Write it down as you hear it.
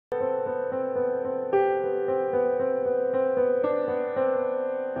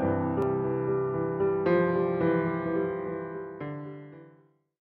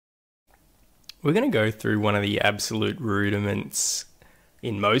We're going to go through one of the absolute rudiments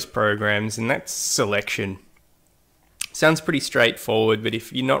in most programs, and that's selection. Sounds pretty straightforward, but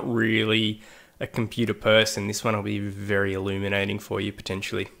if you're not really a computer person, this one will be very illuminating for you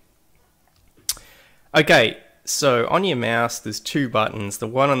potentially. Okay, so on your mouse there's two buttons. The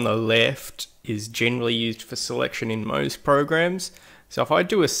one on the left is generally used for selection in most programs. So if I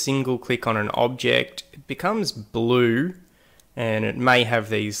do a single click on an object, it becomes blue, and it may have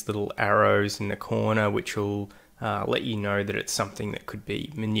these little arrows in the corner which will let you know that it's something that could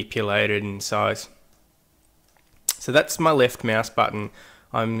be manipulated in size. So that's my left mouse button.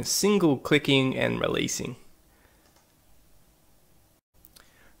 I'm single clicking and releasing.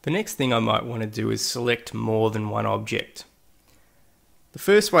 The next thing I might want to do is select more than one object. The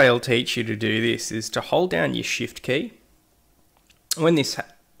first way I'll teach you to do this is to hold down your Shift key. When this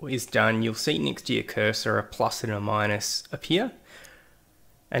is done, you'll see next to your cursor a plus and a minus appear.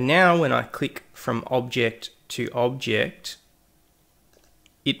 And now when I click from object to object,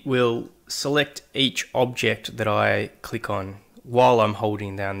 it will select each object that I click on while I'm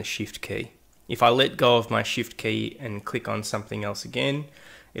holding down the Shift key. If I let go of my Shift key and click on something else again,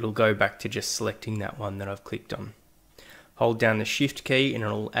 it'll go back to just selecting that one that I've clicked on. Hold down the Shift key and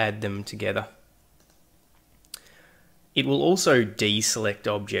it'll add them together. It will also deselect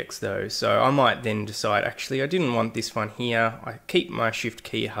objects though, so I might then decide, actually I didn't want this one here. I keep my Shift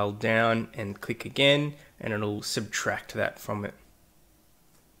key held down and click again, and it'll subtract that from it.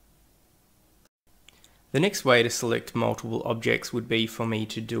 The next way to select multiple objects would be for me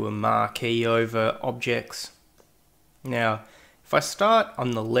to do a marquee over objects. Now, if I start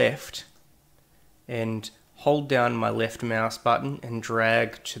on the left and hold down my left mouse button and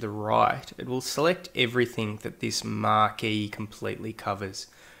drag to the right, it will select everything that this marquee completely covers.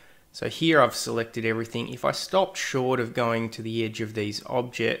 So here I've selected everything. If I stopped short of going to the edge of these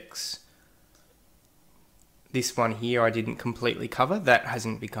objects, this one here I didn't completely cover, that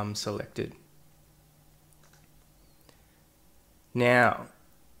hasn't become selected. Now,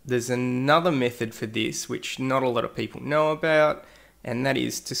 there's another method for this which not a lot of people know about, and that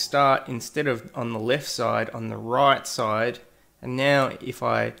is to start, instead of on the left side, on the right side. And now if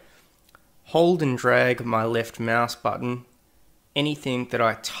I hold and drag my left mouse button, anything that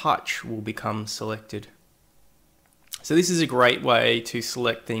I touch will become selected. So this is a great way to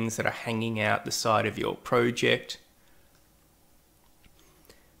select things that are hanging out the side of your project,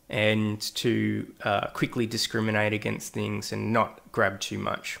 and to quickly discriminate against things and not grab too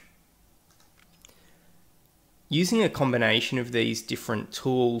much. Using a combination of these different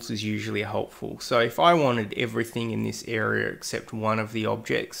tools is usually helpful. So if I wanted everything in this area except one of the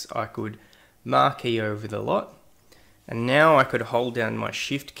objects, I could marquee over the lot, and now I could hold down my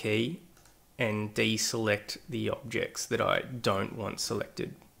Shift key and deselect the objects that I don't want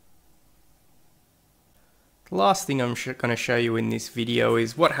selected. The last thing I'm going to show you in this video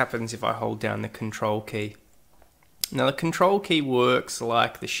is what happens if I hold down the Control key. Now the Control key works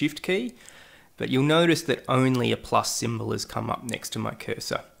like the Shift key, but you'll notice that only a plus symbol has come up next to my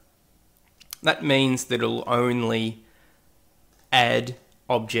cursor. That means that it'll only add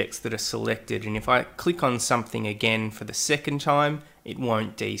objects that are selected, and if I click on something again for the second time, it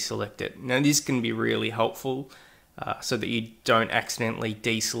won't deselect it. Now this can be really helpful so that you don't accidentally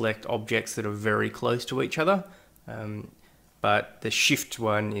deselect objects that are very close to each other, but the Shift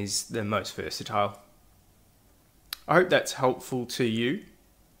one is the most versatile. I hope that's helpful to you,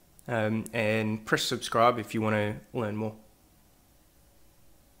 and press subscribe if you want to learn more.